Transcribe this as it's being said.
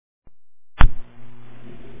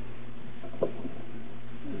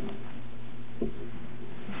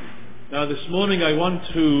Now this morning I want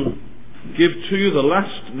to give to you the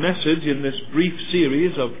last message in this brief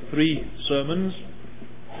series of 3 sermons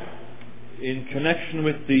in connection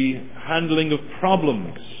with the handling of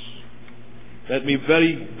problems. Let me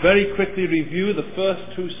very quickly review the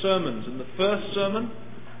first 2 sermons. In the first sermon,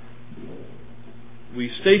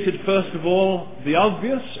 we stated first of all the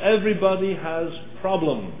obvious: everybody has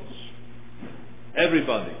problems.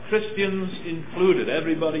 Everybody, Christians included,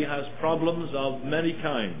 everybody has problems of many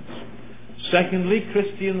kinds. Secondly,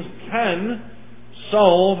 Christians can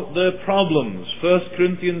solve their problems. 1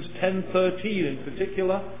 Corinthians 10:13 in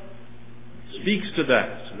particular speaks to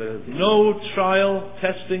that. There is no trial,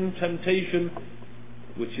 testing, temptation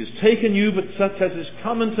which is taken you but such as is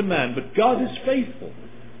common to man. But God is faithful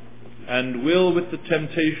and will with the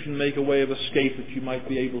temptation make a way of escape that you might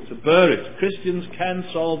be able to bear it. Christians can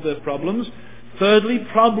solve their problems. Thirdly,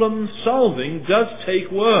 problem solving does take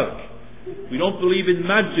work. We don't believe in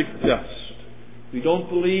magic dust. We don't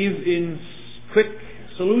believe in quick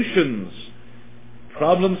solutions.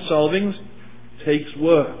 Problem solving takes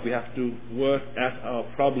work. We have to work at our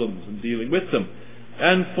problems and dealing with them.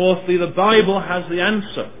 And fourthly, the Bible has the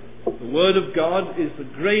answer. The Word of God is the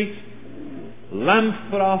great lamp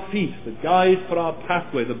for our feet, the guide for our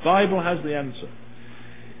pathway. The Bible has the answer.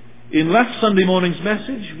 In last Sunday morning's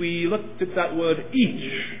message, we looked at that word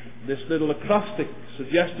each, this little acrostic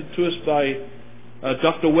suggested to us by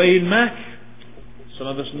Dr. Wayne Mack. Some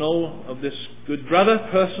of us know of this good brother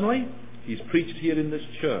personally. He's preached here in this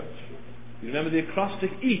church. You remember the acrostic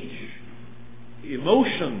each?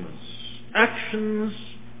 Emotions, actions,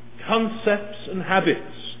 concepts and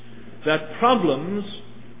habits. That problems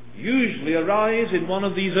usually arise in one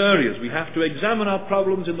of these areas. We have to examine our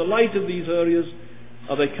problems in the light of these areas.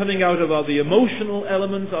 Are they coming out of the emotional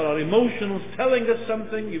element? Are our emotions telling us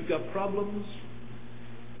something? You've got problems.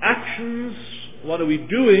 Actions, what are we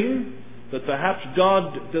doing that perhaps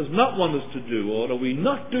God does not want us to do? Or are we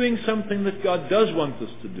not doing something that God does want us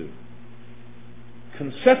to do?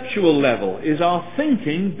 Conceptual level, is our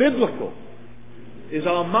thinking biblical? Is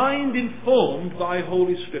our mind informed by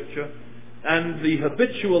Holy Scripture? And the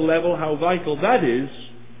habitual level, how vital that is,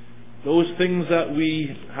 those things that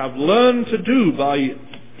we have learned to do by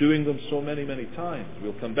doing them so many times.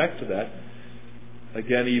 We'll come back to that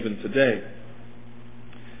again even today.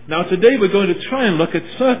 Now today we're going to try and look at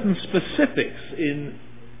certain specifics in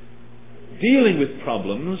dealing with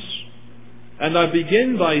problems. And I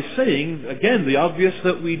begin by saying, again, the obvious,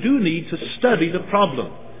 that we do need to study the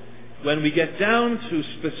problem. When we get down to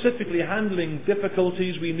specifically handling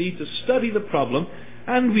difficulties, we need to study the problem,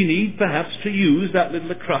 and we need perhaps to use that little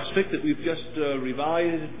acrostic that we've just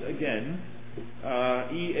revised again,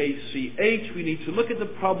 EACH. We need to look at the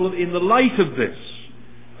problem in the light of this,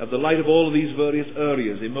 of the light of all of these various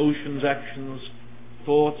areas: emotions, actions,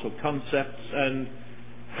 thoughts or concepts, and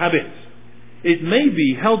habits. It may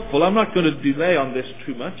be helpful, I'm not going to delay on this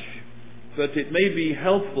too much, but it may be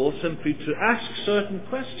helpful simply to ask certain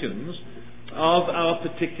questions of our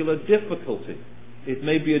particular difficulty. It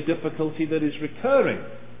may be a difficulty that is recurring.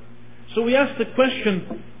 So we ask the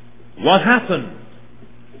question, what happened?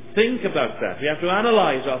 Think about that. We have to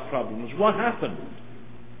analyze our problems. What happened?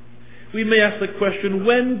 We may ask the question,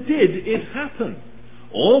 when did it happen?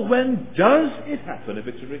 Or when does it happen, if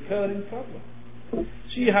it's a recurring problem?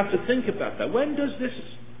 So you have to think about that. When does this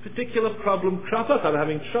particular problem crop up? I'm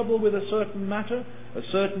having trouble with a certain matter, a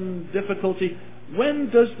certain difficulty.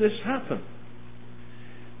 When does this happen?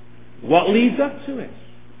 What leads up to it?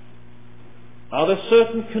 Are there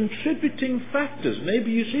certain contributing factors?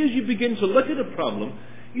 Maybe you see, as you begin to look at a problem,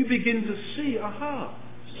 you begin to see,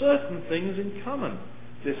 certain things in common.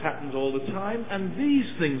 This happens all the time, and these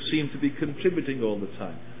things seem to be contributing all the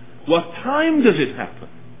time. What time does it happen?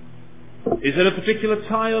 Is there a particular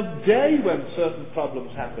time of day when certain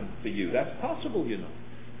problems happen for you? That's possible, you know.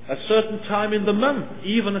 A certain time in the month,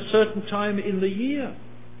 even a certain time in the year.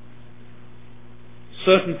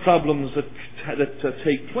 Certain problems that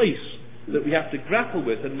take place that we have to grapple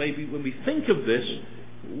with, and maybe when we think of this,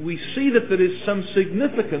 we see that there is some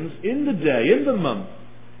significance in the day, in the month,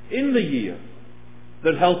 in the year,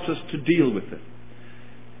 that helps us to deal with it.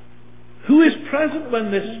 Who is present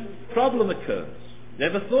when this problem occurs?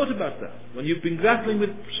 Never thought about that. When you've been grappling with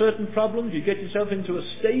certain problems, you get yourself into a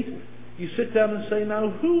state, you sit down and say, now,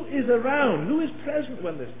 who is around? Who is present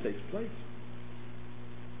when this takes place?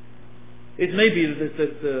 It may be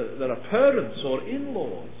that there are parents or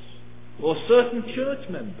in-laws or certain church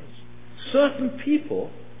members, certain people,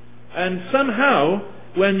 and somehow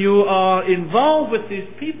when you are involved with these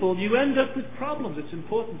people, you end up with problems. It's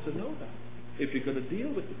important to know that if you're going to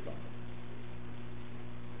deal with the problem.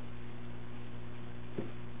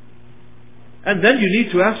 And then you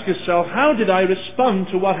need to ask yourself, how did I respond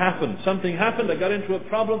to what happened? Something happened, I got into a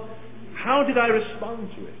problem. How did I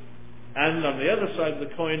respond to it? And on the other side of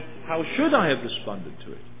the coin, how should I have responded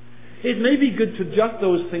to it? It may be good to jot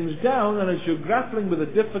those things down, and as you're grappling with a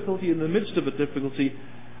difficulty, in the midst of a difficulty,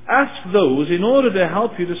 ask those in order to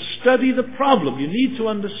help you to study the problem. You need to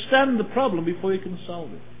understand the problem before you can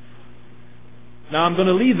solve it. Now I'm going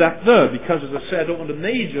to leave that there because, as I said, I don't want to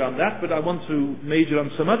major on that, but I want to major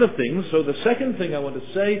on some other things. So the second thing I want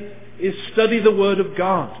to say is study the Word of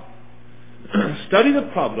God. Study the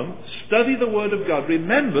problem, study the Word of God.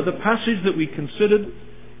 Remember the passage that we considered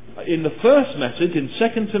in the first message in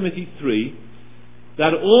 2 Timothy 3,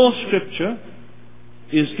 that all Scripture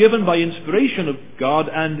is given by inspiration of God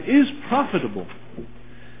and is profitable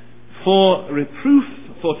for reproof,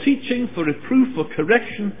 for teaching, for reproof, for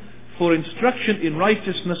correction, for instruction in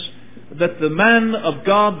righteousness, that the man of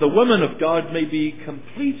God, the woman of God, may be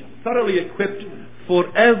complete, thoroughly equipped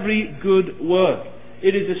for every good work.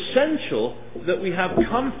 It is essential that we have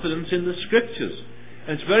confidence in the Scriptures.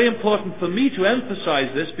 And it's very important for me to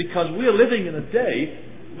emphasize this because we are living in a day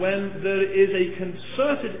when there is a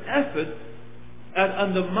concerted effort at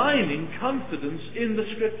undermining confidence in the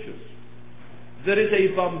Scriptures. There is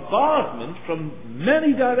a bombardment from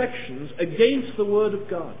many directions against the Word of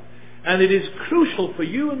God. And it is crucial for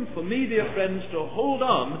you and for me, dear friends, to hold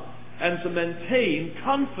on and to maintain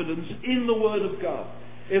confidence in the Word of God.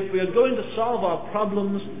 If we are going to solve our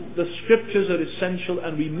problems, the Scriptures are essential,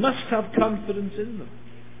 and we must have confidence in them.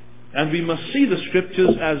 And we must see the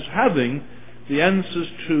Scriptures as having the answers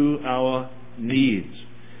to our needs.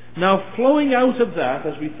 Now, flowing out of that,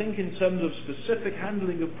 as we think in terms of specific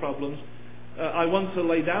handling of problems, I want to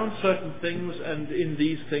lay down certain things, and in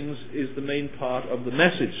these things is the main part of the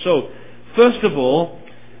message. So, first of all,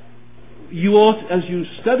 you ought, as you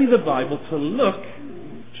study the Bible, to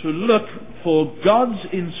look for God's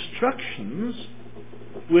instructions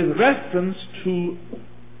with reference to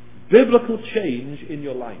biblical change in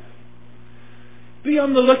your life. Be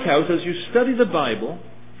on the lookout as you study the Bible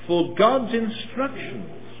for God's instructions,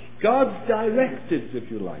 God's directives, if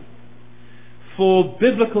you like, for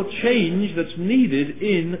biblical change that's needed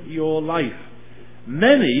in your life.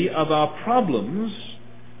 Many of our problems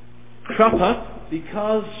crop up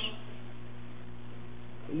because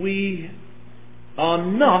we are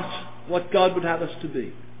not what God would have us to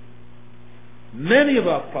be. Many of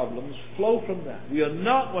our problems flow from that. We are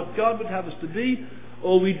not what God would have us to be,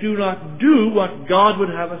 or we do not do what God would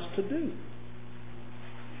have us to do.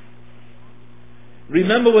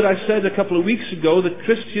 Remember what I said a couple of weeks ago, that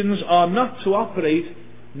Christians are not to operate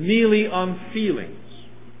merely on feelings.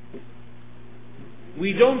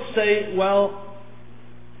 We don't say, well,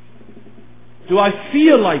 do I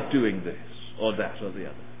feel like doing this or that or the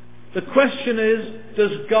other? The question is,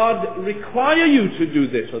 does God require you to do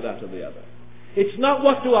this or that or the other? It's not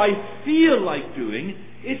what do I feel like doing,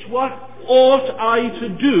 it's what ought I to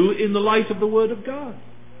do in the light of the Word of God.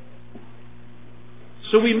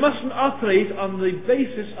 So we mustn't operate on the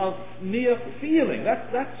basis of mere feeling.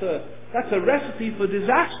 That's a recipe for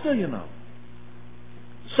disaster, you know.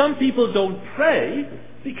 Some people don't pray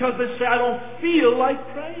because they say, I don't feel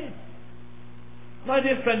like praying. My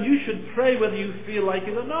dear friend, you should pray whether you feel like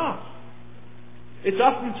it or not. It's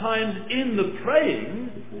oftentimes in the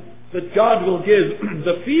praying that God will give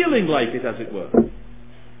the feeling like it, as it were.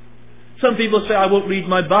 Some people say, I won't read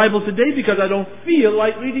my Bible today because I don't feel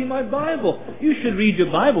like reading my Bible. You should read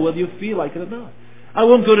your Bible whether you feel like it or not. I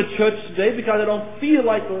won't go to church today because I don't feel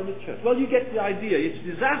like going to church. Well, you get the idea. It's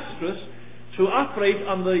disastrous to operate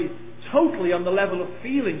totally on the level of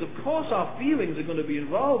feelings. Of course, our feelings are going to be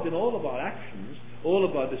involved in all of our actions, all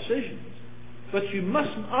of our decisions. But you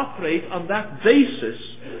mustn't operate on that basis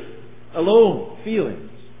alone, feelings.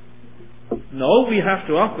 No, we have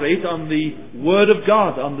to operate on the Word of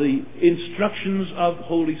God, on the instructions of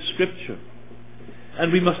Holy Scripture.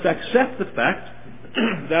 And we must accept the fact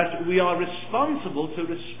that we are responsible to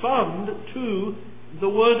respond to the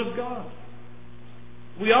Word of God.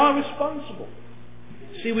 We are responsible.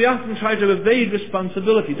 See, we often try to evade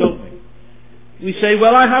responsibility, don't we? We say,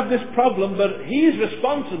 well, I have this problem, but he's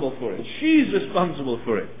responsible for it. She's responsible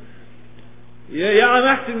for it. Yeah, I'm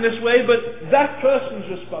acting this way, but that person's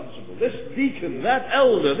responsible. This deacon, that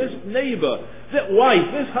elder, this neighbor, that wife,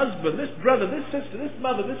 this husband, this brother, this sister, this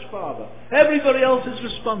mother, this father. Everybody else is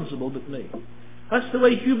responsible but me. That's the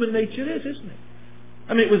way human nature is, isn't it?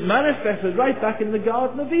 I mean, it was manifested right back in the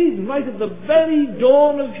Garden of Eden, right at the very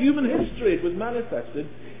dawn of human history. It was manifested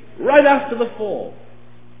right after the fall.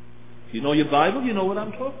 If you know your Bible, you know what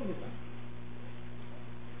I'm talking about.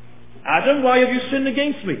 Adam, why have you sinned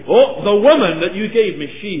against me? Oh, the woman that you gave me,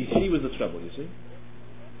 she was the trouble, you see.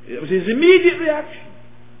 It was his immediate reaction.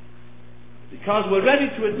 Because we're ready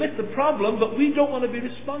to admit the problem, but we don't want to be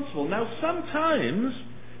responsible. Now, sometimes,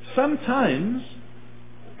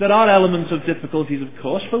 there are elements of difficulties, of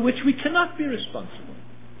course, for which we cannot be responsible.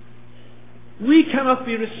 We cannot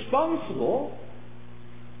be responsible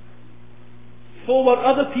for what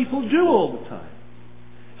other people do all the time.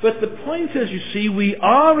 But the point is, you see, we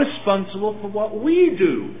are responsible for what we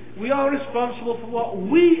do. We are responsible for what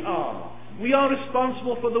we are. We are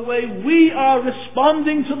responsible for the way we are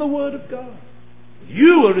responding to the Word of God.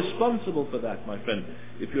 You are responsible for that, my friend,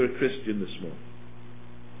 if you're a Christian this morning.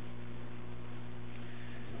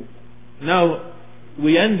 Now,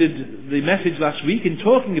 we ended the message last week in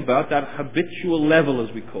talking about that habitual level,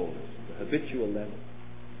 as we call it. The habitual level.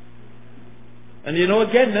 And you know,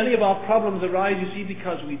 again, many of our problems arise, you see,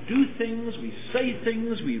 because we do things, we say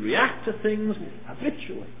things, we react to things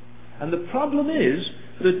habitually. And the problem is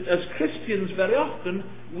that as Christians, very often,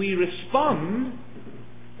 we respond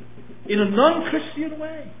in a non-Christian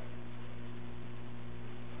way.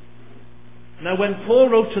 Now, when Paul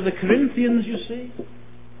wrote to the Corinthians, you see,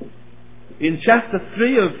 in chapter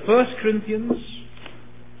 3 of 1 Corinthians,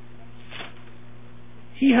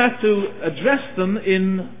 he had to address them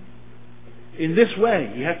in this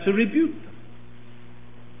way. He had to rebuke them.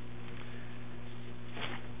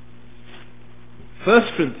 1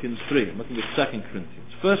 Corinthians 3, I'm looking at 2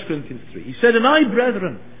 Corinthians. 1 Corinthians 3. He said, "And I,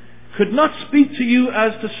 brethren, could not speak to you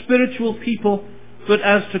as to spiritual people, but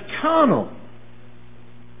as to carnal,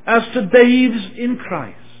 as to babes in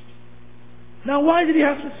Christ." Now, why did he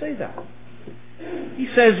have to say that? He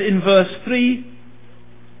says in verse 3,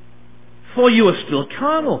 "For you are still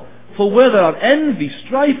carnal. For where there are envy,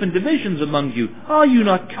 strife, and divisions among you, are you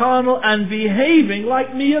not carnal and behaving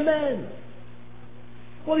like mere men?"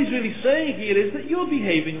 What he's really saying here is that you're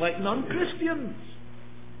behaving like non-Christians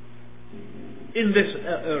in this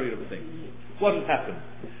area of things. What had happened?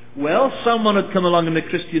 Well, someone had come along in the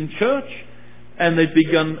Christian church and they'd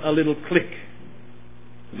begun a little clique,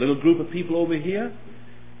 a little group of people over here,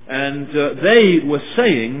 and they were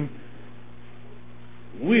saying,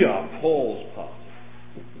 "We are Paul's party.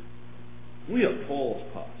 We are Paul's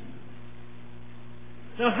party."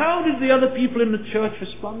 Now, how did the other people in the church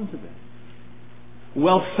respond to this?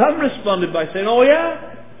 Well, some responded by saying, "Oh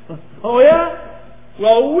yeah? Oh yeah?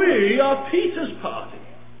 Well, we are Peter's party."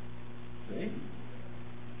 See?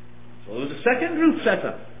 So there was a second group set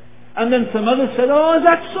up. And then some others said, "Oh, is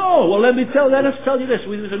that so? Well, let us tell you this.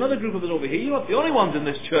 There's another group of us over here. You're not the only ones in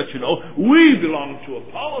this church, you know. We belong to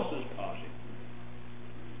Apollos' party."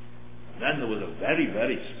 Then there was a very,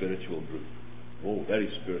 very spiritual group. Oh, very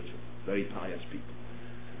spiritual, very pious people.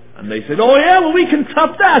 And they said, "Oh yeah, well we can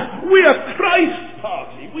top that. We are Christ's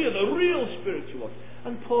party. We are the real spiritual ones."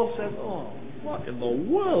 And Paul said, "Oh, what in the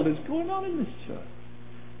world is going on in this church?"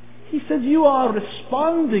 He said, "You are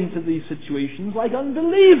responding to these situations like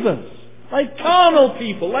unbelievers, like carnal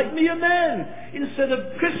people, like mere men, instead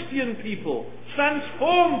of Christian people,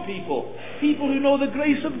 transformed people, people who know the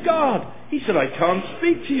grace of God." He said, "I can't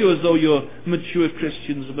speak to you as though you're mature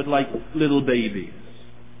Christians, but like little babies."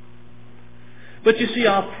 But you see,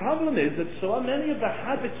 our problem is that so many of the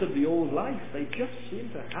habits of the old life, they just seem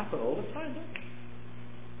to happen all the time, don't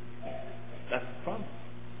they? That's the problem.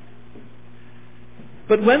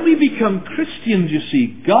 But when we become Christians, you see,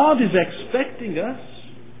 God is expecting us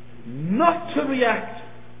not to react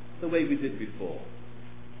the way we did before.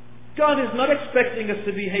 God is not expecting us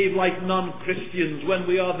to behave like non-Christians when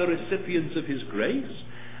we are the recipients of His grace.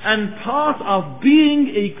 And part of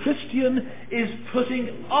being a Christian is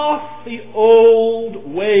putting off the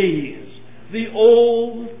old ways, the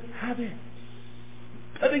old habits,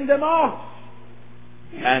 putting them off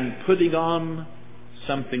and putting on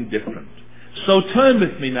something different. So turn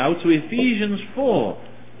with me now to Ephesians 4,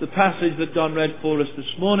 the passage that Don read for us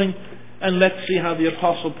this morning, and let's see how the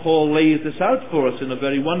Apostle Paul lays this out for us in a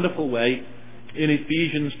very wonderful way in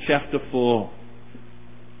Ephesians chapter 4.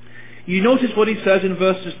 You notice what he says in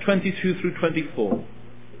verses 22 through 24.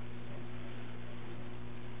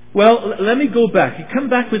 Well, let me go back. You come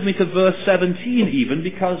back with me to verse 17 even,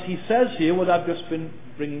 because he says here what I've just been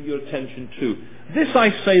bringing your attention to. "This I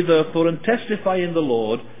say therefore, and testify in the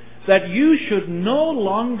Lord, that you should no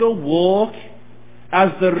longer walk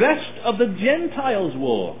as the rest of the Gentiles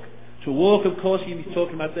walk." To walk, of course, he's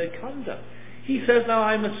talking about their conduct. He says, now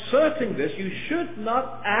I'm asserting this, you should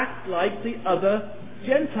not act like the other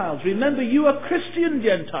Gentiles. Remember, you are Christian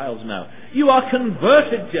Gentiles now. You are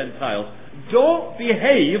converted Gentiles. Don't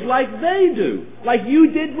behave like they do, like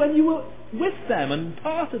you did when you were with them and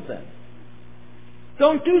part of them.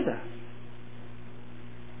 Don't do that.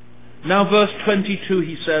 Now verse 22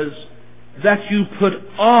 he says, that you put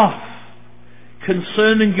off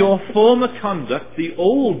concerning your former conduct the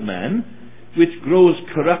old man, which grows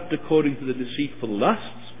corrupt according to the deceitful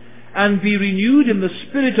lusts, and be renewed in the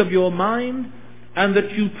spirit of your mind, and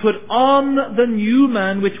that you put on the new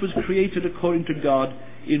man, which was created according to God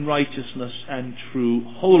in righteousness and true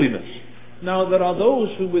holiness. Now there are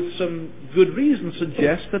those who with some good reason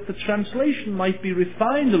suggest that the translation might be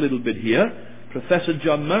refined a little bit here. Professor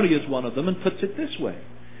John Murray is one of them and puts it this way.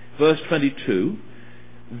 Verse 22,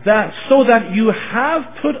 that so that you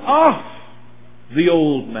have put off the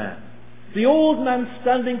old man. The old man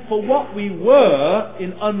standing for what we were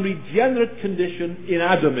in unregenerate condition in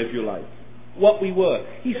Adam, if you like. What we were.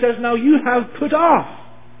 He says, now you have put off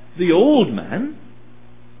the old man,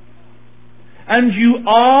 and you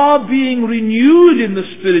are being renewed in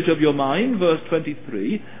the spirit of your mind, verse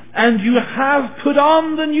 23, and you have put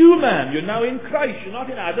on the new man. You're now in Christ. You're not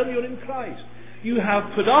in Adam, you're in Christ. You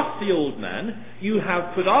have put off the old man. You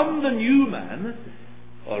have put on the new man.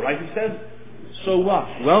 All right, he says, so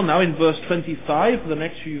what? Well, now in verse 25, for the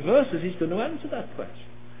next few verses, he's going to answer that question.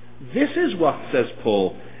 This is what, says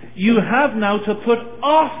Paul, you have now to put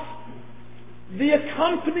off the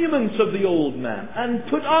accompaniments of the old man and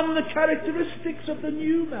put on the characteristics of the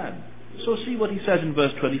new man. So see what he says in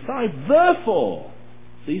verse 25. Therefore,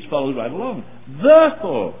 these follow right along.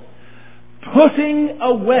 Therefore, putting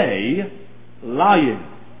away lying.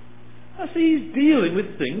 Now see, he's dealing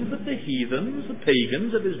with things that the heathens, the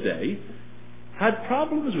pagans of his day, had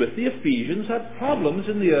problems with. The Ephesians had problems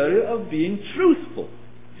in the area of being truthful.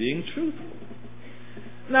 Being truthful.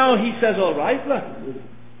 Now he says, all right, look,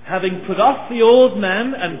 having put off the old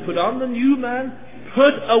man and put on the new man,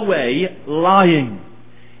 put away lying.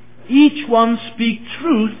 Each one speak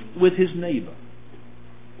truth with his neighbor.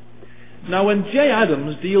 Now when J.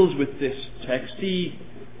 Adams deals with this text, he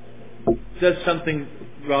does something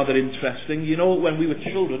rather interesting. You know, when we were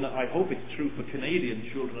children, I hope it's true for Canadian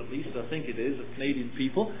children at least, I think it is, of Canadian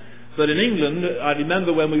people, but in England, I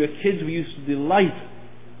remember when we were kids, we used to delight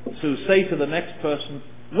to say to the next person,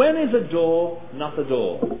 when is a door not a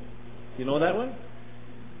door? You know that one?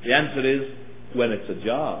 The answer is, when it's a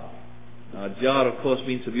jar. Now, a jar, of course,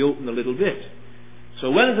 means to be opened a little bit. So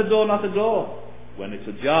when is a door not a door? When it's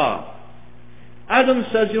a jar. Adam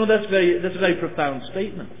says, you know, that's a very profound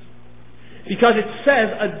statement. Because it says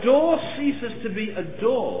a door ceases to be a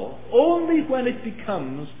door only when it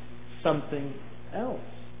becomes something else.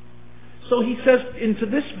 So he says into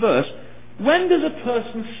this verse, when does a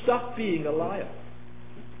person stop being a liar?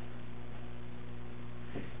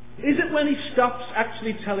 Is it when he stops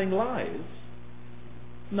actually telling lies?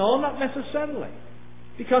 No, not necessarily.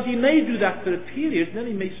 Because he may do that for a period, and then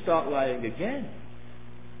he may start lying again.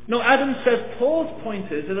 No, Adam says Paul's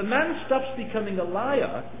point is that a man stops becoming a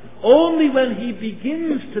liar only when he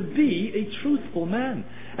begins to be a truthful man.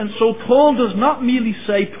 And so Paul does not merely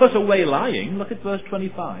say, put away lying. Look at verse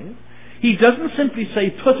 25. He doesn't simply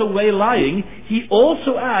say, put away lying. He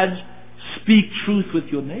also adds, speak truth with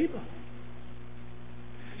your neighbor.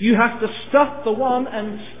 You have to stop the one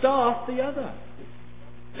and start the other.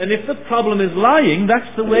 And if the problem is lying,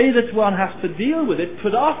 that's the way that one has to deal with it.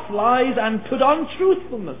 Put off lies and put on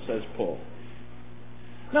truthfulness, says Paul.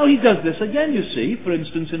 Now he does this again, you see, for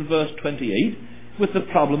instance in verse 28, with the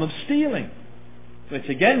problem of stealing, which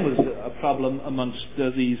again was a problem amongst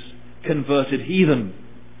these converted heathen.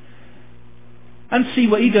 And see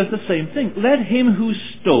what he does the same thing. Let him who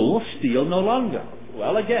stole steal no longer.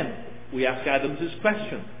 Well, again, we ask Adams this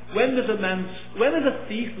question. When is a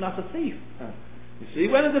thief not a thief? You see,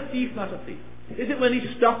 when is a thief not a thief? Is it when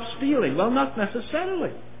he stops stealing? Well, not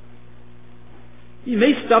necessarily. He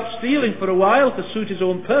may stop stealing for a while to suit his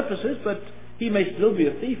own purposes, but he may still be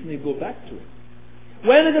a thief and he'll go back to it.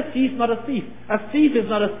 When is a thief not a thief? A thief is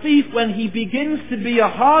not a thief when he begins to be a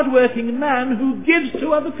hard-working man who gives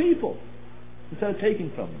to other people instead of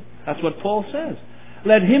taking from them. That's what Paul says.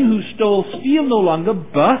 Let him who stole steal no longer,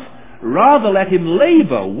 but rather let him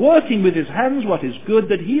labor, working with his hands what is good,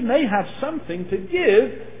 that he may have something to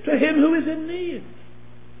give to him who is in need.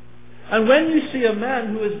 And when you see a man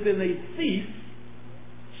who has been a thief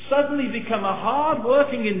suddenly become a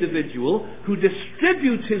hard-working individual who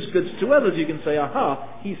distributes his goods to others, you can say,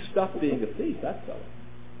 aha, he's stopped being a thief, that fellow.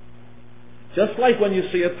 Just like when you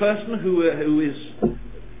see a person who is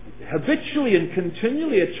habitually and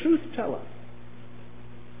continually a truth teller.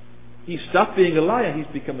 He's stopped being a liar, he's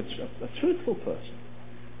become a truthful person.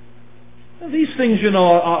 And these things, you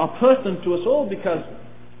know, are pertinent to us all because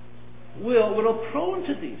we're prone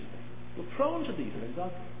to these things. We're prone to these things,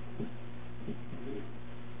 aren't we?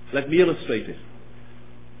 Let me illustrate it.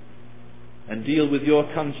 and deal with your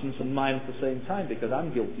conscience and mine at the same time, because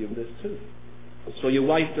I'm guilty of this too. So your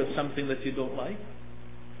wife does something that you don't like.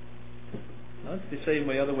 No, it's the same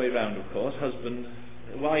way, other way around, of course.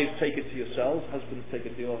 Wives, take it to yourselves. Husbands, take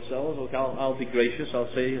it to yourselves. Okay, I'll be gracious.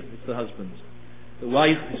 I'll say it's the husbands. The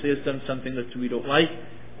wife, you say, has done something that we don't like,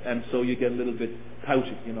 and so you get a little bit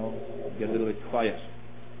pouty, you get a little bit quiet.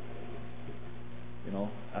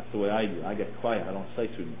 That's the way I do. I get quiet. I don't say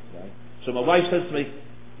too much, right? So my wife says to me,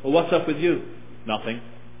 well, what's up with you? Nothing.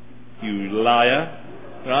 You liar.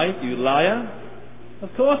 Right? You liar. Of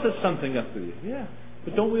course there's something up with you. Yeah.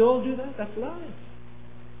 But don't we all do that? That's lying.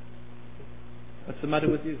 What's the matter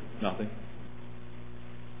with you? Nothing.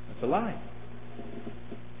 That's a lie.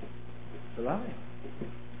 It's a lie.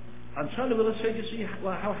 I'm trying to illustrate, you see,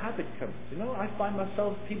 how habit comes. I find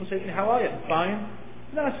myself, people say to me, how are you? Fine.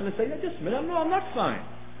 No, I say, just a minute, I'm not fine.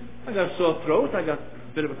 I got a sore throat, I got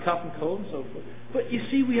a bit of a cough and cold and so forth. But you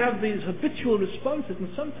see, we have these habitual responses, and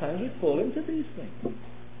sometimes we fall into these things.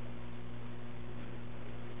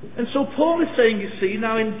 And so Paul is saying, you see,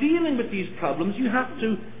 now in dealing with these problems, you have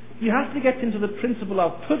to get into the principle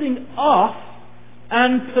of putting off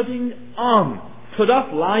and putting on. Put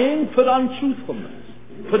off lying, put on truthfulness.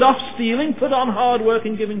 Put off stealing, put on hard work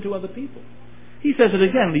and giving to other people. He says it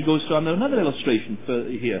again. He goes to another illustration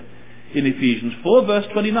here in Ephesians 4, verse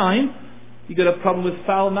 29. You got a problem with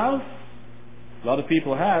foul mouth? A lot of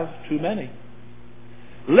people have, too many.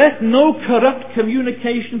 Let no corrupt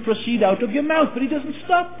communication proceed out of your mouth. But he doesn't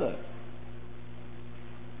stop there.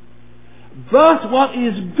 But what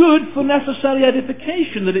is good for necessary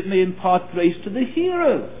edification, that it may impart grace to the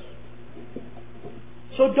hearers.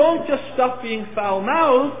 So don't just stop being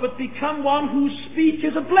foul-mouthed, but become one whose speech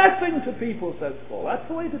is a blessing to people, says Paul. That's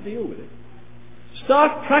the way to deal with it.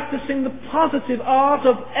 Start practicing the positive art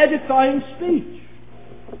of edifying speech.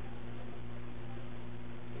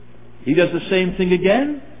 He does the same thing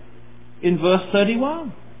again in verse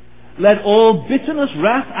 31. Let all bitterness,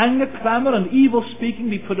 wrath, anger, clamor, and evil speaking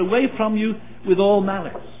be put away from you with all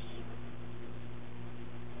malice.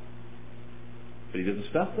 But he doesn't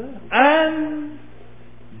stop there. And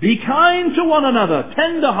be kind to one another,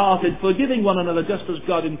 tender-hearted, forgiving one another, just as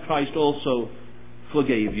God in Christ also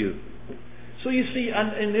forgave you. So you see,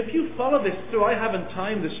 and if you follow this through, I haven't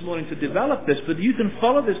time this morning to develop this, but you can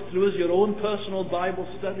follow this through as your own personal Bible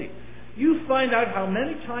study. You find out how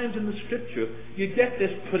many times in the Scripture you get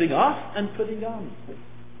this putting off and putting on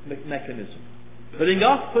mechanism. Putting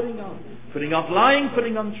off, putting on. Putting off lying,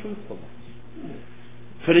 putting on truthfulness.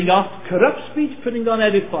 Putting off corrupt speech, putting on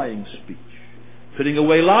edifying speech. Putting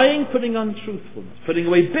away lying, putting on truthfulness. Putting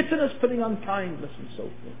away bitterness, putting on kindness, and so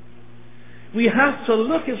forth. We have to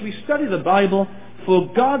look, as we study the Bible,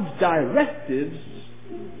 for God's directives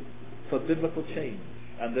for biblical change.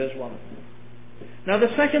 And there's one of them. Now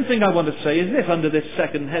the second thing I want to say is this, under this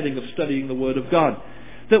second heading of studying the Word of God,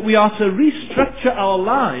 that we are to restructure our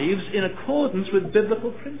lives in accordance with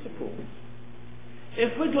biblical principles.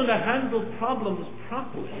 If we're going to handle problems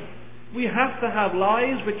properly, we have to have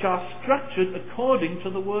lives which are structured according to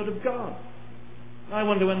the Word of God. I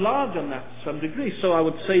want to enlarge on that to some degree, so I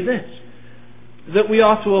would say this, that we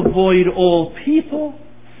are to avoid all people,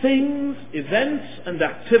 things, events, and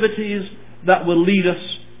activities that will lead us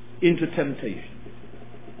into temptation.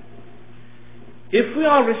 If we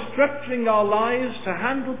are restructuring our lives to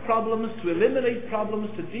handle problems, to eliminate problems,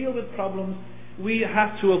 to deal with problems, we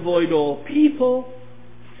have to avoid all people,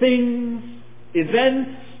 things,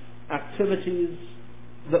 events, activities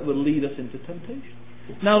that will lead us into temptation.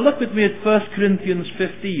 Now look with me at 1 Corinthians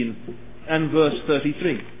 15 and verse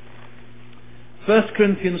 33. 1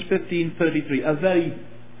 Corinthians 15:33, a very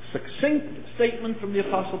succinct statement from the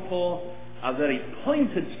Apostle Paul, a very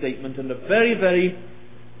pointed statement, and a very, very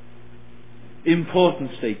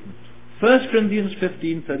important statement. 1 Corinthians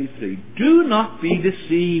 15:33. Do not be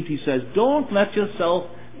deceived, he says. Don't let yourself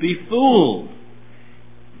be fooled.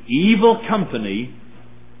 Evil company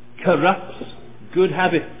corrupts good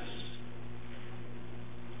habits.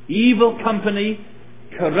 Evil company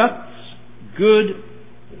corrupts good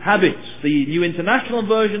habits. The New International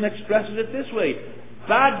Version expresses it this way.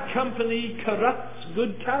 Bad company corrupts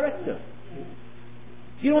good character.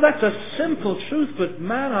 You know, that's a simple truth, but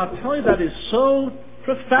man, I'll tell you, that is so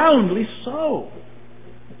profoundly so.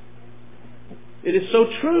 It is so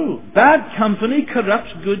true. Bad company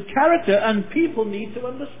corrupts good character, and people need to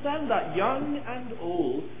understand that, young and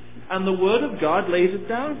old. And the Word of God lays it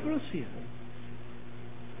down for us here.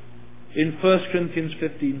 In 1 Corinthians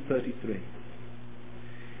 15:33.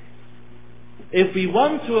 If we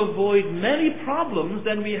want to avoid many problems,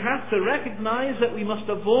 then we have to recognize that we must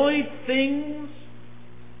avoid things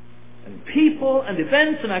and people and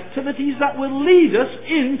events and activities that will lead us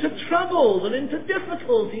into troubles and into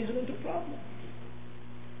difficulties and into problems.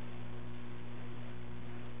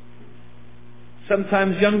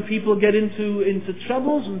 Sometimes young people get into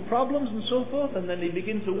troubles and problems and so forth, and then they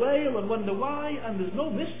begin to wail and wonder why, and there's no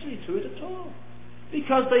mystery to it at all.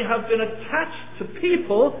 Because they have been attached to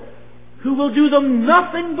people who will do them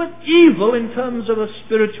nothing but evil in terms of a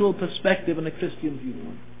spiritual perspective and a Christian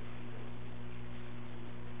viewpoint.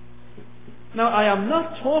 Now, I am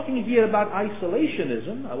not talking here about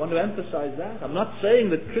isolationism. I want to emphasize that. I'm not saying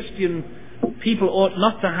that Christian people ought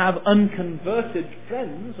not to have unconverted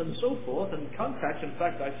friends and so forth and contacts. In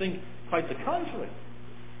fact, I think quite the contrary.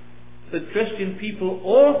 That Christian people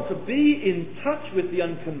ought to be in touch with the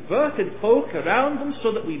unconverted folk around them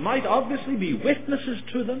so that we might obviously be witnesses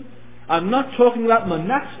to them. I'm not talking about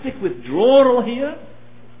monastic withdrawal here.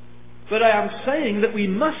 But I am saying that we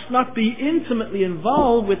must not be intimately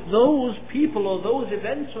involved with those people or those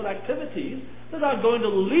events or activities that are going to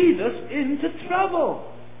lead us into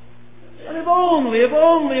trouble. And if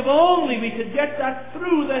only we could get that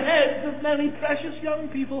through the heads of many precious young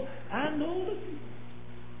people and older people.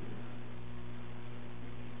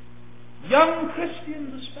 Young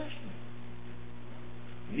Christians especially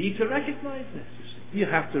need to recognize this, you see. You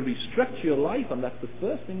have to restructure your life, and that's the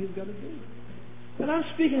first thing you've got to do. And I'm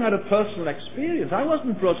speaking out of personal experience. I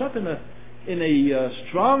wasn't brought up in a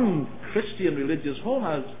strong Christian religious home.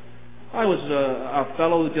 I was a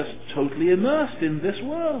fellow just totally immersed in this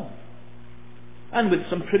world, and with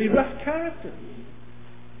some pretty rough characters.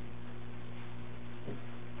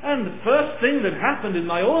 And the first thing that happened in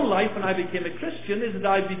my own life when I became a Christian is that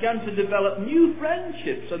I began to develop new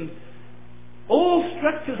friendships, and old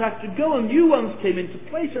structures had to go and new ones came into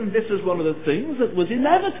place, and this is one of the things that was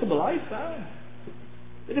inevitable, I found.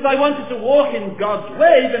 That if I wanted to walk in God's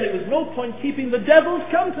way, then it was no point keeping the devil's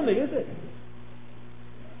company, is it?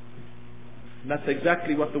 And that's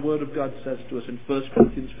exactly what the Word of God says to us in 1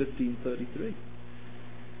 Corinthians 15:33.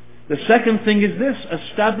 The second thing is this: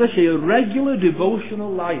 establish a regular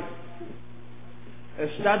devotional life.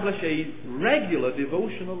 Establish a regular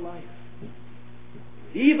devotional life.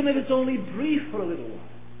 Even if it's only brief for a little while.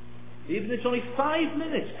 Even if it's only 5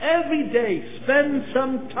 minutes. Every day, spend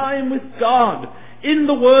some time with God, in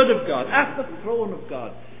the Word of God, at the throne of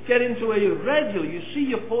God. Get into a regular, you see,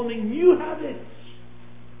 you're forming new habits.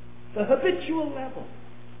 The habitual level.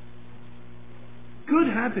 Good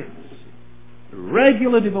habits.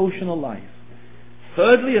 Regular devotional life.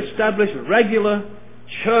 Thirdly, establish regular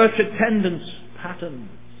church attendance patterns.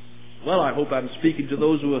 Well, I hope I'm speaking to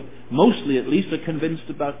those who are mostly, at least, are convinced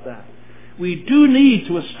about that. We do need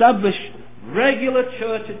to establish regular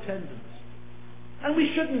church attendance. And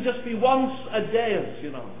we shouldn't just be once a day,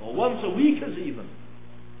 or once a week as even.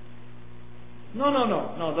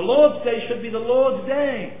 No. The Lord's Day should be the Lord's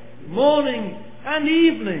Day. Morning and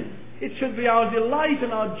evening. It should be our delight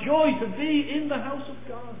and our joy to be in the house of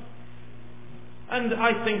God. And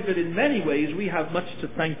I think that in many ways we have much to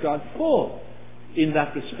thank God for in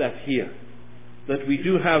that respect here. That we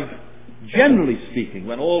do have, generally speaking,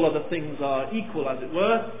 when all other things are equal, as it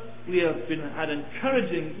were, we have had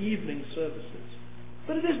encouraging evening services.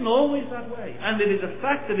 But it isn't always that way. And it is a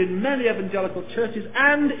fact that in many evangelical churches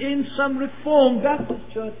and in some Reformed Baptist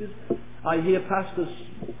churches, I hear pastors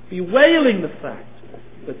bewailing the fact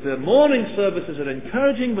that their morning services are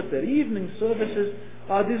encouraging, but their evening services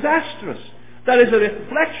are disastrous. That is a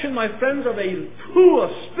reflection, my friends, of a poor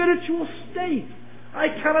spiritual state. I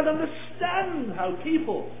cannot understand how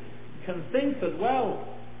people can think that, well,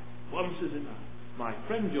 once is enough. My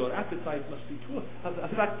friend, your appetite must be poor.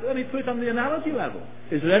 In fact, let me put it on the analogy level.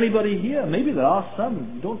 Is there anybody here? Maybe there are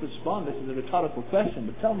some. Don't respond. This is a rhetorical question,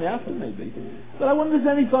 but tell me after maybe. But I wonder if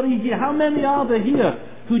there's anybody here. How many are there here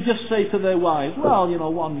who just say to their wives, well,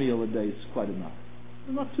 one meal a day is quite enough?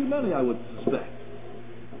 Not too many, I would suspect.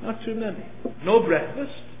 Not too many. No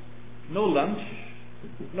breakfast, no lunch,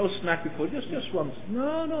 no snack before, just once.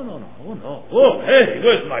 No. Oh, no. Oh, hey,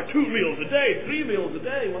 where's my 2 meals a day, 3 meals a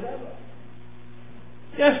day, whatever.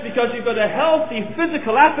 Yes, because you've got a healthy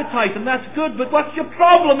physical appetite, and that's good, but what's your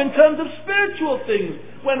problem in terms of spiritual things?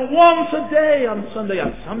 When once a day on Sunday,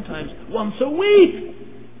 and sometimes once a week,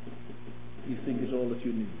 you think is all that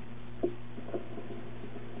you need.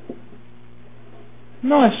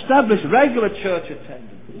 No, establish regular church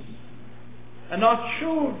attendance. And our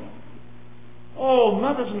children,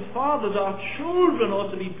 mothers and fathers, our children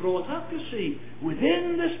ought to be brought up, you see,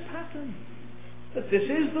 within this pattern. That this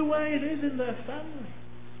is the way it is in their family.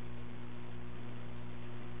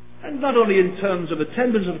 And not only in terms of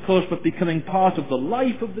attendance, of course, but becoming part of the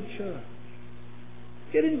life of the church.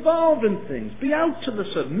 Get involved in things. Be out to the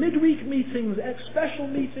service. Midweek meetings, special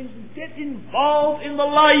meetings. Get involved in the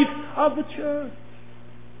life of the church.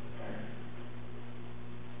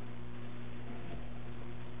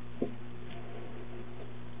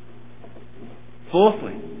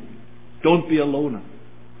 Fourthly, don't be a loner.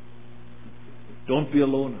 Don't be a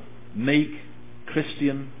loner. Make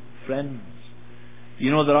Christian friends.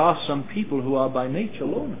 You know, there are some people who are by nature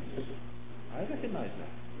loners. I recognize that.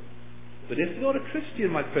 But if you're a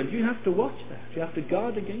Christian, my friend, you have to watch that. You have to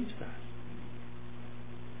guard against that.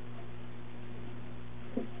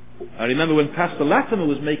 I remember when Pastor Latimer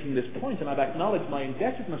was making this point, and I've acknowledged my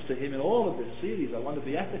indebtedness to him in all of this series. I want to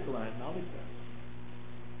be ethical, and I acknowledge that.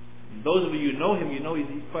 And those of you who know him, you know he's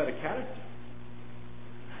quite a character.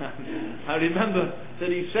 I remember that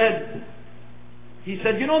he said,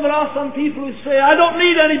 you know, there are some people who say, I don't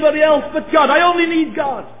need anybody else but God. I only need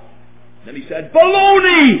God. Then he said,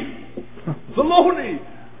 baloney! Baloney!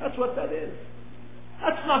 That's what that is.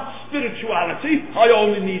 That's not spirituality. I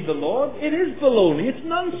only need the Lord. It is baloney. It's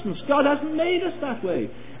nonsense. God hasn't made us that way.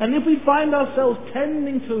 And if we find ourselves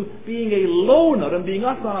tending to being a loner and being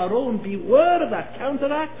up on our own, beware of that.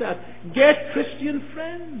 Counteract that. Get Christian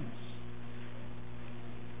friends.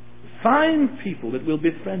 Find people that will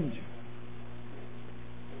befriend you.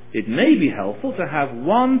 It may be helpful to have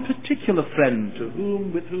one particular friend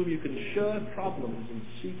with whom you can share problems and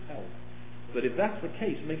seek help. But if that's the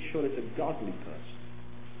case, make sure it's a godly person.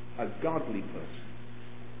 A godly person.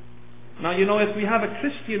 Now, you know, if we have a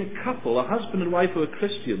Christian couple, a husband and wife who are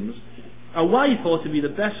Christians, a wife ought to be the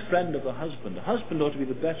best friend of the husband. A husband ought to be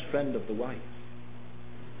the best friend of the wife.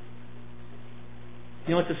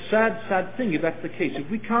 You know, it's a sad, sad thing if that's the case.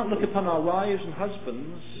 If we can't look upon our wives and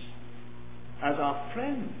husbands as our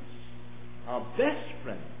friends, our best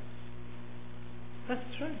friends, that's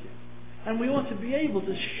tragic. And we ought to be able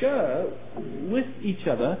to share with each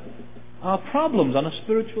other our problems on a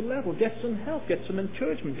spiritual level. Get some help, get some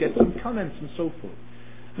encouragement, get some comments and so forth.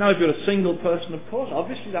 Now, if you're a single person, of course,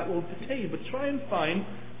 obviously that won't pertain, but try and find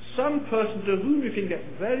some person to whom you can get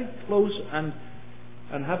very close and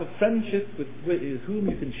have a friendship with whom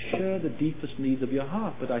you can share the deepest needs of your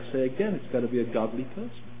heart. But I say again, it's got to be a godly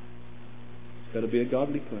person. It's got to be a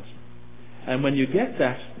godly person. And when you get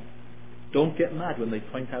that, don't get mad when they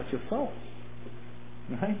point out your faults.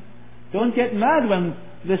 Right? Don't get mad when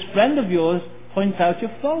this friend of yours points out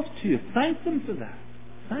your faults to you. Thank them for that.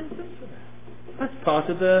 Thank them for that. That's part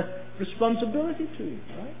of their responsibility to you,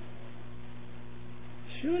 right?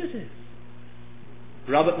 Sure it is.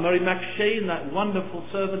 Robert Murray McShane, that wonderful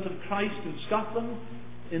servant of Christ in Scotland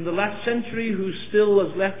in the last century, who still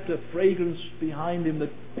has left a fragrance behind him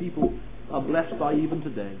that people are blessed by even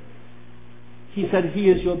today. He said, he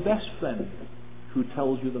is your best friend who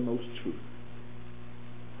tells you the most truth.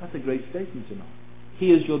 That's a great statement, you know.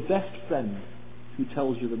 He is your best friend who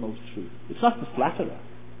tells you the most truth. It's not the flatterer.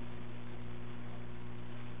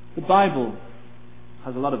 The Bible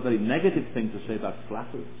has a lot of very negative things to say about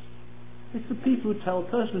flatterers. It's the people who tell,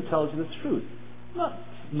 person who tells you the truth. Not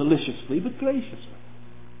maliciously, but graciously.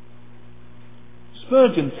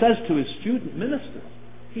 Spurgeon says to his student ministers,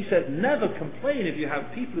 he said, never complain if you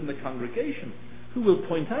have people in the congregation who will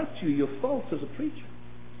point out to you your faults as a preacher.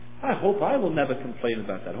 I hope I will never complain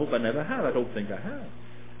about that. I hope I never have. I don't think I have.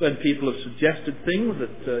 When people have suggested things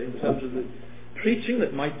that, in terms of the preaching,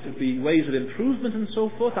 that might be ways of improvement and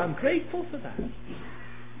so forth, I'm grateful for that.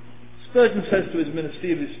 Spurgeon says to his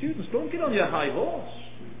ministerial students, don't get on your high horse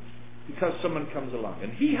because someone comes along.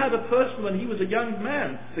 And he had a person when he was a young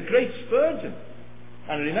man, the great Spurgeon.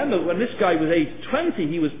 And remember, when this guy was age 20,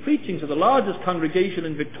 he was preaching to the largest congregation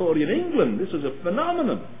in Victorian England. This was a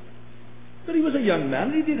phenomenon. But he was a young man,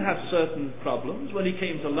 and he did have certain problems. When he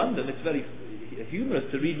came to London, it's very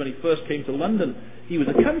humorous to read when he first came to London. He was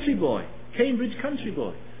a country boy, Cambridge country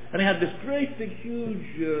boy. And he had this great big huge,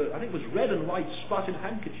 I think it was red and white spotted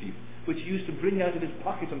handkerchief, which he used to bring out of his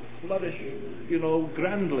pocket and flourish, you know,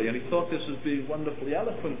 grandly. And he thought this was being wonderfully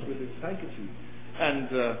eloquent with his handkerchief.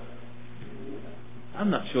 And I'm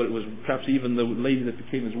not sure it was perhaps even the lady that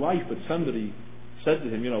became his wife, but somebody said to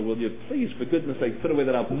him, you know, will you please, for goodness sake, put away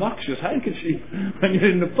that obnoxious handkerchief when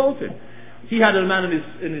you're in the pulpit. He had a man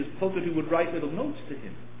in his pulpit who would write little notes to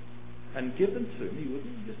him and give them to him. He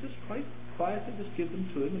wouldn't, just quite quietly just give them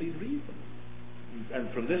to him and he'd read them.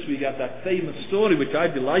 And from this we get that famous story which I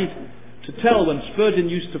delight to tell, when Spurgeon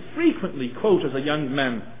used to frequently quote as a young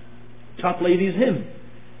man Toplady's hymn,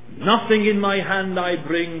 "Nothing in my hand I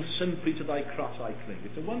bring, simply to thy cross I cling."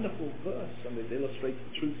 It's a wonderful verse and it illustrates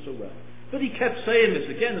the truth so well. But he kept saying this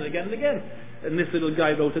again and again and again. And this little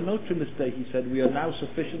guy wrote a note to him this day. He said, "We are now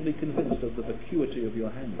sufficiently convinced of the vacuity of your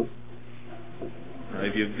hand." Now,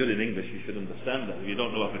 if you're good in English, you should understand that. If you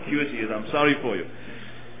don't know what vacuity is, I'm sorry for you.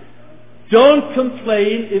 Don't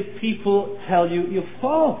complain if people tell you you're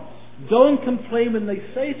false. Don't complain when they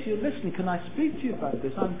say to you, listen, can I speak to you about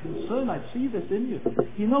this? I'm concerned. I see this in you.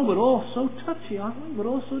 You know, we're all so touchy, aren't we? We're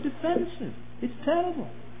all so defensive. It's terrible.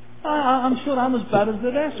 I'm sure I'm as bad as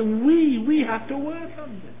the rest. And we have to work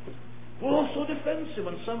on this. We're all so defensive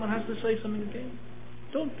when someone has to say something again.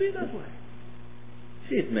 Don't be that way.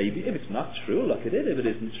 See, it may be. If it's not true, look at it. If it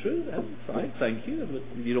isn't true, then fine, thank you.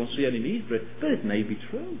 If you don't see any need for it. But it may be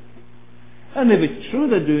true. And if it's true,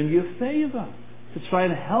 they're doing you a favour to try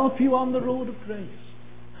and help you on the road of grace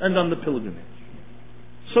and on the pilgrimage.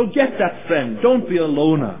 So get that friend. Don't be a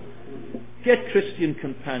loner. Get Christian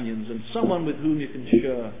companions and someone with whom you can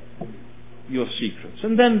share your secrets.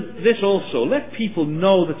 And then this also, let people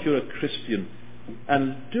know that you're a Christian,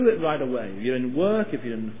 and do it right away. If you're in work, if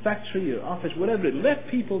you're in the factory, your office, whatever it is, let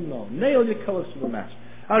people know. Nail your colours to the mast.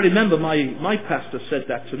 I remember my pastor said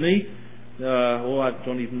that to me. I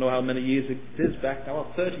don't even know how many years it is back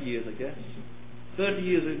now. 30 years, I guess. 30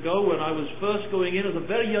 years ago, when I was first going in as a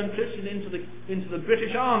very young Christian into the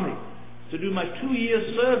British Army to do my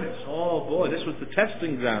 2-year service. Oh boy, this was the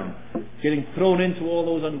testing ground, getting thrown into all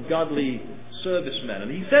those ungodly servicemen.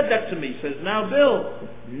 And he said that to me. He says, now Bill,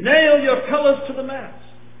 nail your colours to the mast.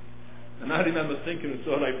 And I remember thinking, it's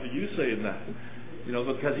all right for you saying that. You know,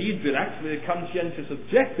 because he'd been actually a conscientious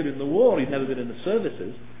objector in the war. He'd never been in the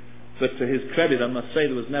services. But to his credit, I must say,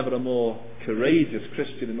 there was never a more courageous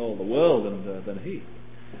Christian in all the world than he.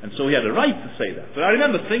 And so he had a right to say that. But I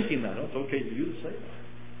remember thinking that, it's okay for you to say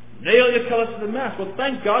that. Nail your colours to the mast. Well,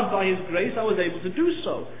 thank God, by His grace, I was able to do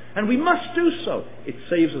so. And we must do so. It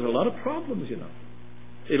saves us a lot of problems, you know.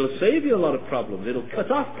 It'll save you a lot of problems. It'll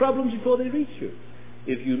cut off problems before they reach you.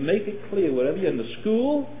 If you make it clear, wherever you're in the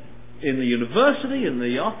school, in the university, in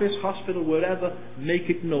the office, hospital, wherever, make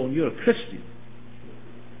it known you're a Christian.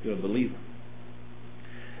 You're a believer.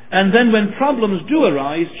 And then when problems do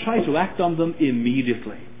arise, try to act on them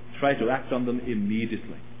immediately. Try to act on them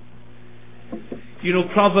immediately. You know,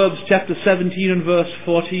 Proverbs chapter 17 and verse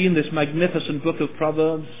 14, this magnificent book of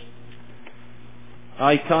Proverbs.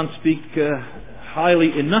 I can't speak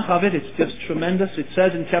highly enough of it. It's just tremendous. It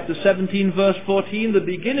says in chapter 17 verse 14, the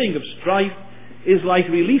beginning of strife is like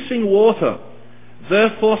releasing water.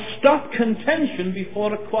 Therefore stop contention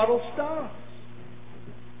before a quarrel starts.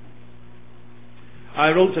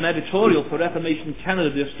 I wrote an editorial for Reformation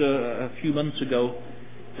Canada just a few months ago,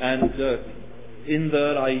 and in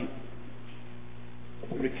there I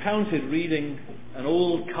recounted reading an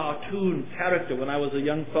old cartoon character when I was a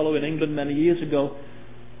young fellow in England many years ago.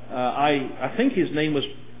 I think his name was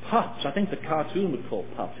Pops. I think the cartoon was called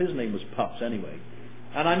Pops. His name was Pops anyway.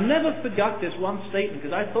 And I never forgot this one statement,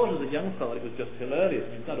 because I thought as a young fellow it was just hilarious.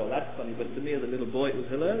 It's not all that funny, but to me as a little boy it was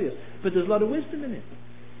hilarious. But there's a lot of wisdom in it.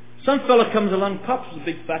 Some fella comes along, Pops is a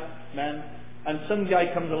big fat man, and some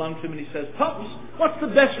guy comes along to him and he says, Pops, what's the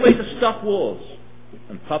best way to stop wars?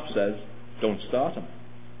 And Pops says, don't start them.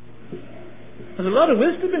 There's a lot of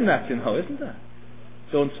wisdom in that, you know, isn't there?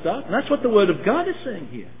 Don't start. And that's what the Word of God is saying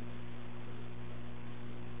here.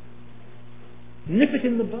 Nip it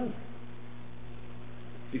in the bud.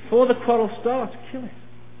 Before the quarrel starts, kill it.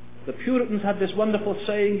 The Puritans had this wonderful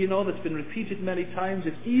saying, you know, that's been repeated many times.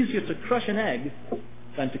 It's easier to crush an egg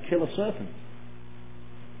than to kill a serpent.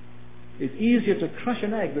 It's easier to crush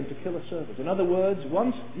an egg than to kill a serpent. In other words,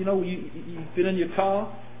 once, you know, you've been in your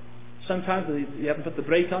car, sometimes you haven't put the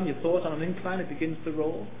brake on, your foot on an incline, it begins to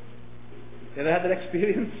roll. You ever had that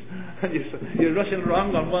experience? And you're rushing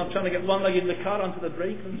around trying to get one leg in the car onto the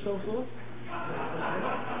brake and so forth?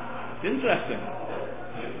 It's interesting.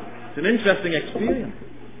 It's an interesting experience.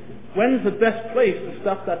 When's the best place to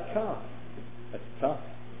stop that car? At the top.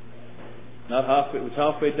 Not halfway. It was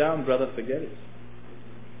halfway down, brother, forget it.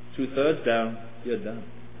 2/3 down, you're done.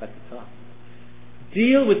 At the top.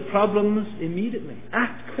 Deal with problems immediately.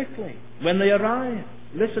 Act quickly when they arise.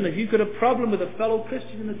 Listen, if you've got a problem with a fellow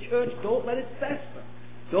Christian in the church, don't let it fester.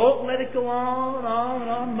 Don't let it go on and on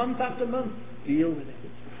and on, month after month. Deal with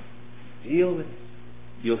it. Deal with it.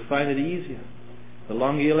 You'll find it easier. The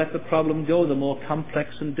longer you let the problem go, the more complex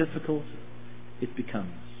and difficult it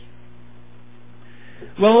becomes.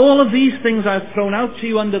 Well, all of these things I've thrown out to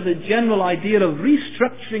you under the general idea of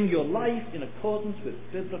restructuring your life in accordance with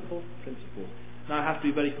biblical principles. Now I have to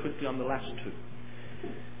be very quickly on the last two.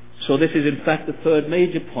 So this is in fact the third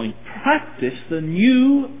major point. Practice the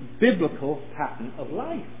new biblical pattern of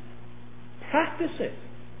life. Practice it.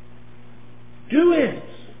 Do it.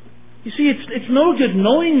 You see, it's no good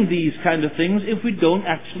knowing these kind of things if we don't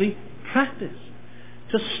actually practice.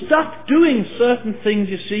 To stop doing certain things,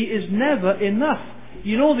 you see, is never enough.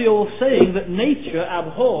 You know the old saying that nature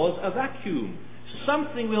abhors a vacuum.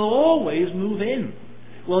 Something will always move in.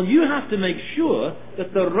 Well, you have to make sure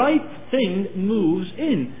that the right thing moves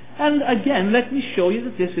in. And again, let me show you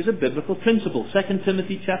that this is a biblical principle. 2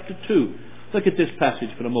 Timothy chapter 2. Look at this passage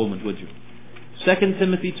for a moment, would you? 2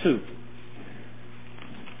 Timothy 2.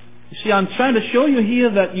 You see, I'm trying to show you here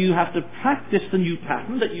that you have to practice the new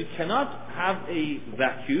pattern, that you cannot have a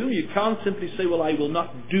vacuum. You can't simply say, well, I will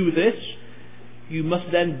not do this. You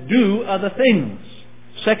must then do other things.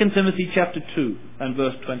 2 Timothy chapter 2 and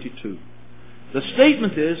verse 22. The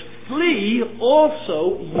statement is, flee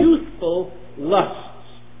also youthful lusts.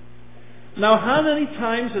 Now, how many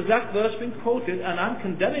times has that verse been quoted? And I'm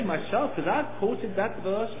condemning myself because I've quoted that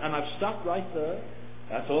verse and I've stopped right there.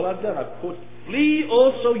 That's all I've done. I've quoted, flee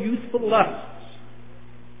also youthful lusts.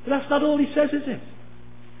 But that's not all he says, is it?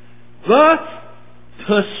 But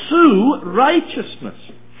pursue righteousness,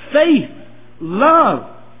 faith, love,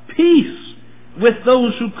 peace with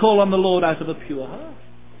those who call on the Lord out of a pure heart.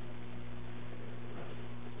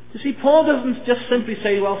 You see, Paul doesn't just simply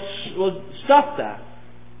say, well, stop that.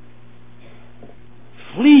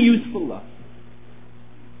 Flee youthful lust.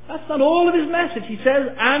 That's not all of his message. He says,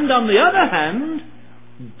 and on the other hand,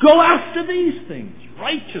 go after these things.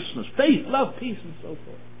 Righteousness, faith, love, peace, and so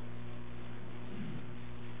forth.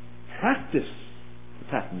 Practice the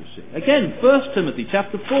pattern, you see. Again, 1 Timothy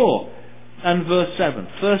chapter 4 and verse 7.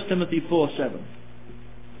 1 Timothy 4:7.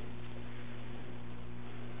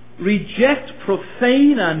 Reject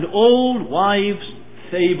profane and old wives'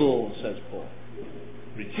 fables, says Paul.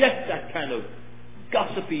 Reject that kind of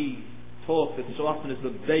gossipy talk that so often is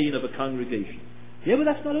the bane of a congregation. Yeah, but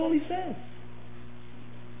that's not all he says.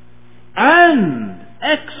 And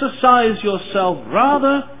exercise yourself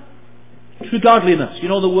rather to godliness. You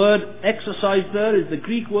know, the word exercise there is the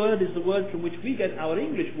Greek word, is the word from which we get our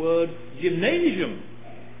English word gymnasium.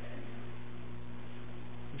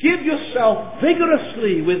 Give yourself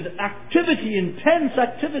vigorously with activity, intense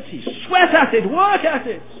activity. Sweat at it, work at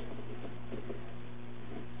it.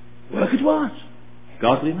 Work at what?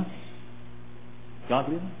 Godliness.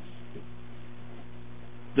 Godliness.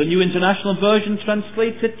 The New International Version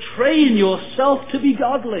translates it, train yourself to be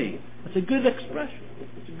godly. That's a good expression.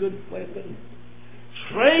 It's a good way of putting it.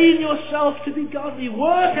 Train yourself to be godly.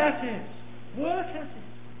 Work at it. Work at it.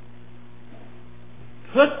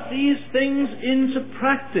 Put these things into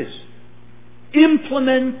practice.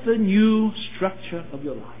 Implement the new structure of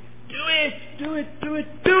your life. Do it, do it, do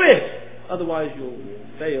it, do it. Otherwise you'll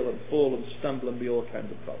fail and fall and stumble and be all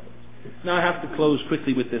kinds of problems. Now I have to close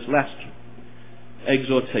quickly with this last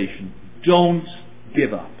exhortation. Don't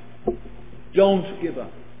give up. Don't give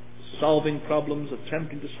up. Solving problems,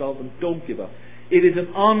 attempting to solve them, don't give up. It is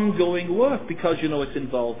an ongoing work because, you know, it's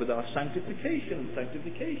involved with our sanctification, and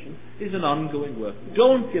sanctification is an ongoing work.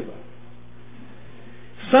 Don't give up.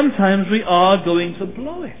 Sometimes we are going to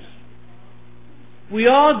blow it. We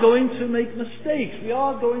are going to make mistakes. We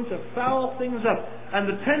are going to foul things up. And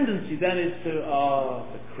the tendency then is to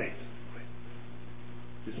quit.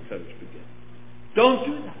 Discourage again. Don't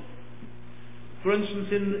do that. For instance,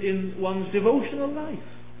 in one's devotional life.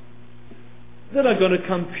 There are going to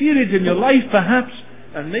come periods in your life, perhaps,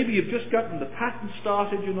 and maybe you've just gotten the pattern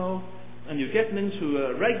started, you know, and you're getting into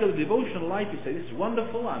a regular devotional life. You say, this is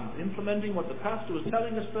wonderful, I'm implementing what the pastor was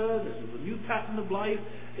telling us there, this is a new pattern of life.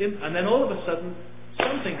 And then all of a sudden,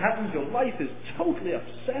 something happens, your life is totally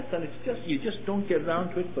upset, and it's just, you just don't get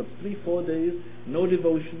around to it for 3-4 days, no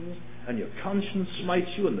devotions, and your conscience smites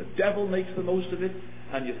you, and the devil makes the most of it,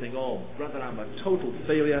 and you think, oh, brother, I'm a total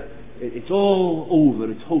failure. It's all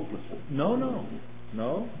over. It's hopeless. No.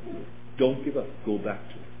 Don't give up. Go back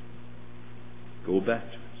to it. Go back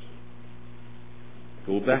to it.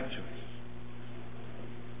 Go back to it.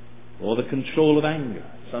 Or the control of anger.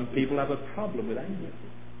 Some people have a problem with anger.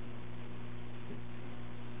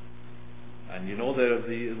 And you know, they're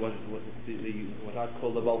what I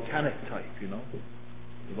call the volcanic type, you know.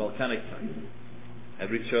 The volcanic type.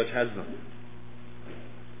 Every church has them.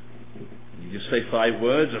 You just say 5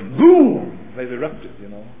 words and boom, they've erupted, you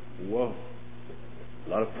know. Whoa. A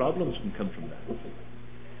lot of problems can come from that.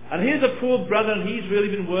 And here's a poor brother, and he's really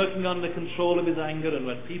been working on the control of his anger, and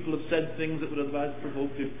when people have said things that would otherwise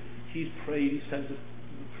provoke him, he's prayed, he sent a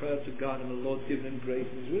prayer to God, and the Lord's given him grace,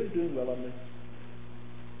 and he's really doing well on this.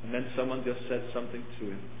 And then someone just said something to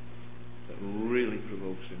him that really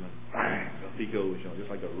provokes him, and bang, up he goes, you know, just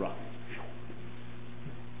like a rocket.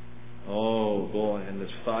 Oh boy, and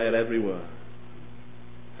there's fire everywhere.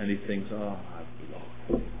 And he thinks, oh, I've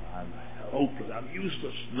blown. I'm hopeless. I'm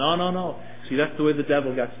useless. No. See, that's the way the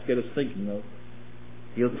devil gets to get us thinking, though.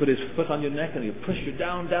 He'll put his foot on your neck and he'll push you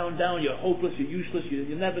down, down, down. You're hopeless, you're useless,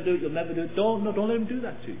 you'll never do it, you'll never do it. Don't let him do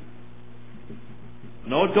that to you.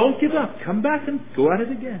 No, don't give up. Come back and go at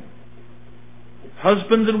it again.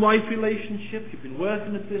 Husband and wife relationship, you've been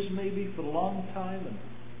working at this maybe for a long time and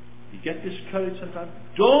you get discouraged sometimes.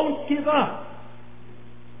 Don't give up.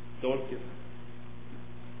 Don't give up.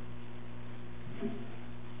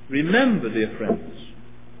 Remember, dear friends,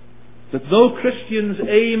 that though Christians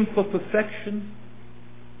aim for perfection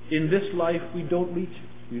in this life, we don't reach it.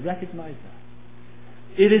 We recognize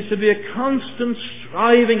that. It is to be a constant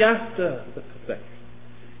striving after the perfection.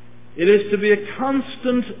 It is to be a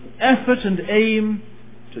constant effort and aim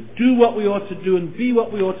to do what we ought to do and be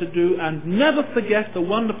what we ought to do, and never forget the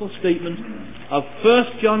wonderful statement of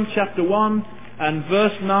 1 John chapter 1 and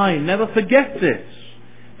verse 9. Never forget this,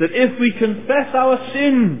 that if we confess our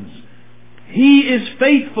sins, He is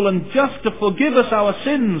faithful and just to forgive us our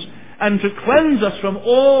sins and to cleanse us from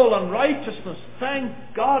all unrighteousness. Thank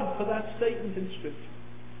God for that statement in Scripture.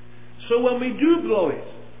 So when we do blow it,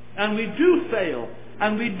 and we do fail,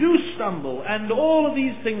 and we do stumble, and all of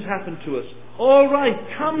these things happen to us, all right,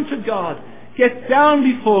 come to God. Get down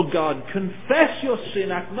before God. Confess your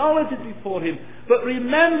sin. Acknowledge it before Him. But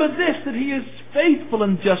remember this, that He is faithful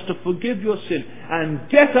and just to forgive your sin. And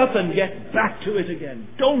get up and get back to it again.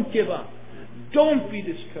 Don't give up. Don't be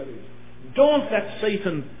discouraged. Don't let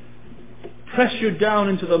Satan press you down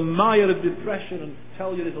into the mire of depression and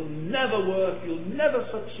tell you it'll never work, you'll never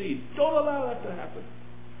succeed. Don't allow that to happen.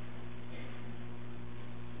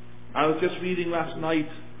 I was just reading last night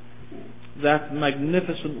that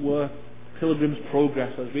magnificent work, Pilgrim's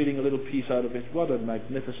Progress. I was reading a little piece out of it. What a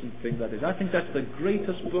magnificent thing that is. I think that's the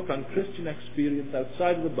greatest book on Christian experience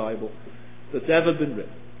outside of the Bible that's ever been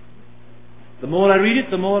written. The more I read it,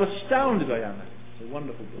 the more astounded I am at it. It's a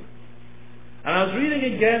wonderful book. And I was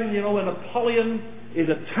reading again, when Napoleon is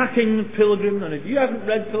attacking Pilgrim, and if you haven't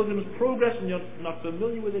read Pilgrim's Progress and you're not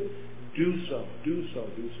familiar with it, do so.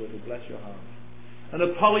 It'll bless your heart. And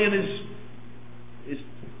Napoleon is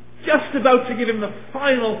just about to give him the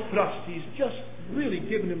final thrust. He's just really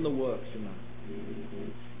given him the works, And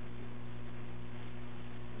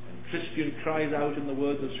Christian cries out in the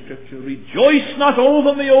words of Scripture, "Rejoice not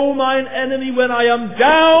over me, O mine enemy, when I am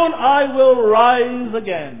down, I will rise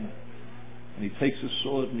again." And he takes his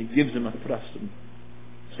sword and he gives him a thrust and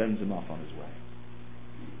sends him off on his way.